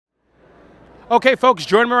Okay, folks,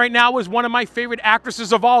 joining me right now is one of my favorite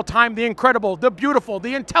actresses of all time, the incredible, the beautiful,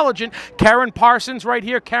 the intelligent Karyn Parsons right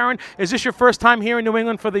here. Karyn, is this your first time here in New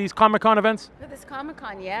England for these Comic-Con events? For this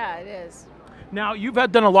Comic-Con, yeah, it is. Now, you've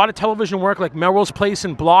done a lot of television work like Melrose Place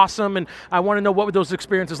and Blossom, and I want to know what were those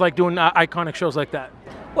experiences like doing iconic shows like that?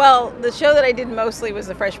 Well, the show that I did mostly was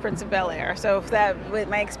The Fresh Prince of Bel-Air, so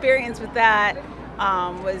my experience with that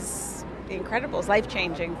was incredible. It was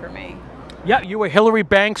life-changing for me. Yeah, you were Hillary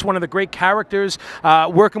Banks, one of the great characters,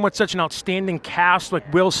 working with such an outstanding cast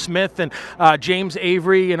like Will Smith and James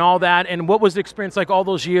Avery and all that. And what was the experience like all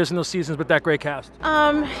those years and those seasons with that great cast?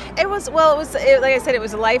 It was like I said, it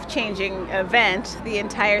was a life-changing event, the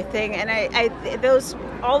entire thing. And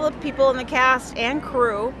all the people in the cast and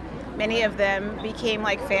crew, many of them became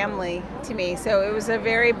like family to me. So it was a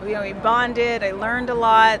very, we bonded. I learned a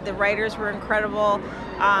lot. The writers were incredible.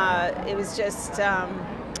 It was just.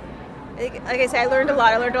 Like I say, I learned a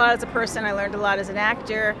lot. I learned a lot as a person. I learned a lot as an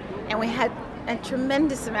actor, and we had a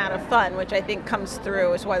tremendous amount of fun, which I think comes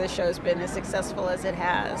through. Is why the show's been as successful as it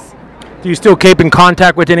has. Do you still keep in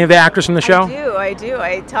contact with any of the actors from the show? I do.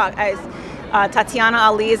 Tatiana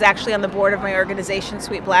Ali is actually on the board of my organization,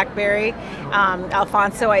 Sweet Blackberry.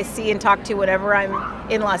 Alfonso I see and talk to whenever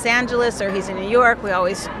I'm in Los Angeles or he's in New York. We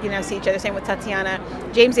always, see each other. Same with Tatiana.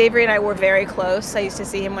 James Avery and I were very close. I used to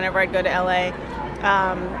see him whenever I'd go to LA.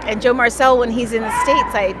 And Joe Marcel, when he's in the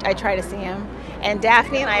States, I try to see him. And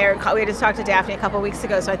Daphne and we just talked to Daphne a couple of weeks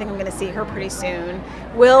ago, so I think I'm going to see her pretty soon.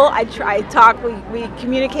 Will, we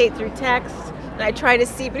communicate through text, and I try to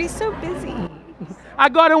see, but he's so busy. I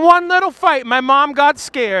got in one little fight. My mom got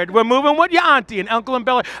scared. We're moving with your auntie and uncle and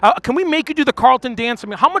Bella. Can we make you do the Carlton dance? I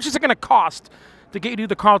mean, how much is it going to cost to get you to do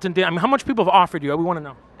the Carlton dance? I mean, how much people have offered you? We want to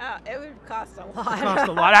know. It would cost a lot. It costs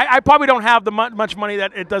a lot. I probably don't have the much money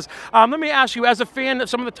that it does. Let me ask you, as a fan of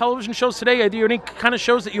some of the television shows today, are there any kind of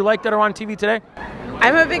shows that you like that are on TV today?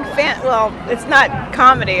 I'm a big fan. Well, it's not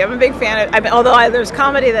comedy. I'm a big fan of. Although there's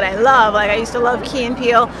comedy that I love. Like I used to love Key and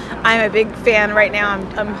Peele. I'm a big fan right now.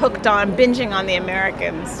 I'm hooked on binging on The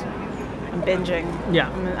Americans. I'm binging. Yeah,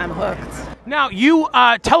 I'm hooked. Now,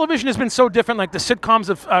 television has been so different, like the sitcoms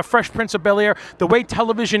of Fresh Prince of Bel-Air, the way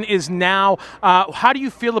television is now. How do you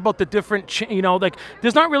feel about the different,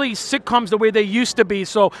 there's not really sitcoms the way they used to be,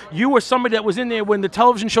 so you were somebody that was in there when the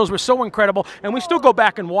television shows were so incredible, and we still go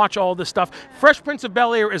back and watch all this stuff. Fresh Prince of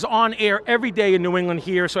Bel-Air is on air every day in New England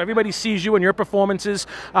here, so everybody sees you and your performances.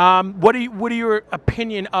 What are your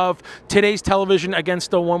opinion of today's television against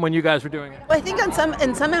the one when you guys were doing it? Well, I think in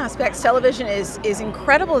some aspects, television is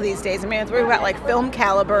incredible these days. I mean, we've got like film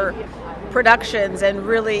caliber productions and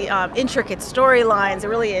really intricate storylines,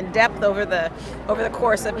 really in depth over the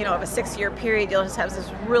course of of a 6-year period. You'll just have this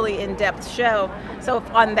really in-depth show. So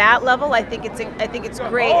on that level, I think it's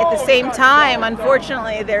great. At the same time,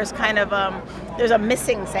 unfortunately, there's kind of there's a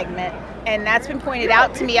missing segment, and that's been pointed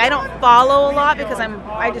out to me. I don't follow a lot because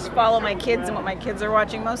I just follow my kids and what my kids are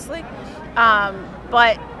watching mostly,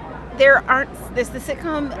 but the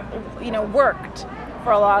sitcom worked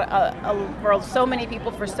for so many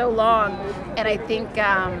people for so long, and I think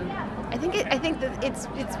that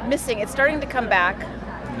it's missing. It's starting to come back,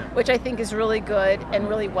 which I think is really good and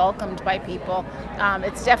really welcomed by people.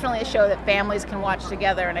 It's definitely a show that families can watch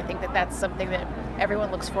together, and I think that that's something that everyone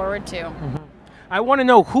looks forward to. Mm-hmm. I want to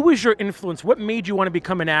know, who was your influence? What made you want to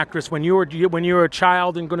become an actress when you were a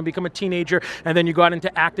child and going to become a teenager, and then you got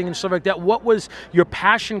into acting and stuff like that? What was your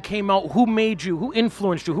passion came out? Who made you? Who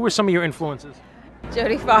influenced you? Who were some of your influences?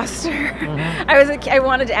 Jodie Foster. Mm-hmm. I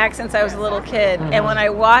wanted to act since I was a little kid, mm-hmm. and when I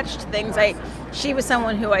watched things, she was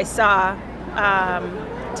someone who I saw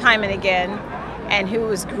time and again, and who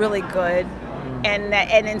was really good,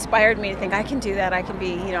 and inspired me to think I can do that. I can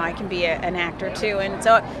be an actor too. And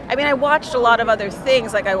so I watched a lot of other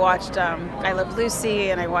things. Like I watched I Love Lucy,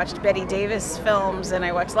 and I watched Betty Davis films, and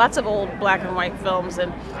I watched lots of old black and white films,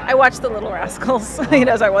 and I watched The Little Rascals.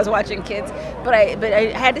 As I was watching kids, but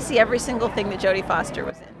I had to see every single thing that Jodie Foster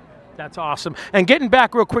was in. That's awesome. And getting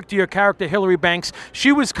back real quick to your character, Hillary Banks,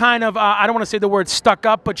 she was kind of, I don't want to say the word stuck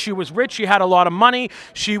up, but she was rich. She had a lot of money.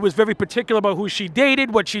 She was very particular about who she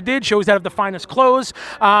dated, what she did. She always had the finest clothes.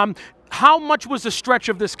 How much was the stretch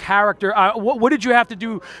of this character? What did you have to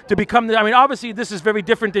do to become the, obviously this is very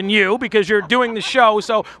different than you because you're doing the show,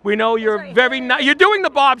 so we know you're you're doing the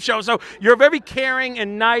Bob show, so you're very caring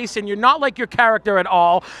and nice, and you're not like your character at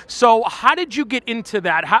all. So how did you get into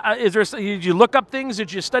that? Did you look up things?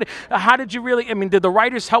 Did you study? How did you really, did the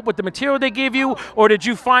writers help with the material they gave you, or did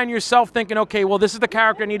you find yourself thinking, okay, well, this is the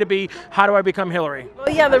character I need to be, how do I become Hillary?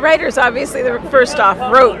 Well, yeah, the writers obviously, first off,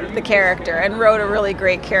 wrote the character and wrote a really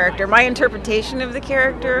great character. My my interpretation of the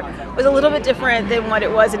character was a little bit different than what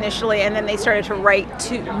it was initially, and then they started to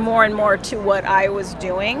write more and more to what I was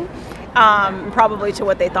doing, probably to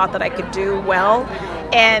what they thought that I could do well,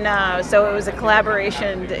 and so it was a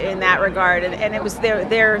collaboration in that regard, and it was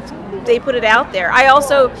they put it out there. I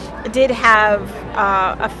also did have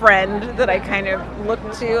a friend that I kind of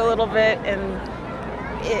looked to a little bit, and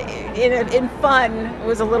in fun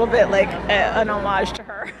was a little bit like an homage to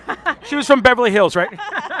her. She was from Beverly Hills, right?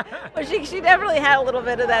 Well, she definitely had a little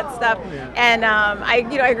bit of that stuff. Yeah. And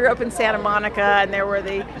I grew up in Santa Monica, and there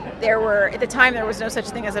were at the time there was no such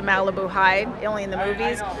thing as a Malibu High, only in the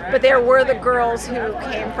movies. But there were the girls who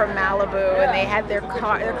came from Malibu, and they had their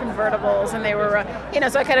convertibles, and they were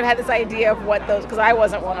so I kind of had this idea of what those, because I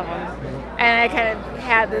wasn't one of them, and I kind of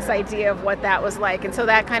had this idea of what that was like, and so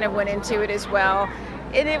that kind of went into it as well.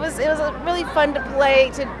 And it was really fun to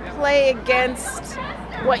play against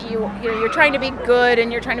what you're trying to be good,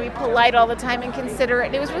 and you're trying to be polite all the time and considerate.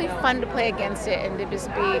 And it was really fun to play against it, and to just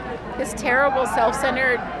be this terrible,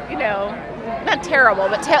 self-centered, not terrible,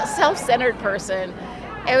 but self-centered person.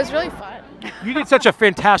 It was really fun. You did such a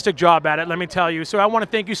fantastic job at it, let me tell you. So I want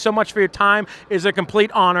to thank you so much for your time. It's a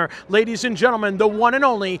complete honor. Ladies and gentlemen, the one and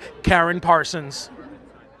only Karyn Parsons.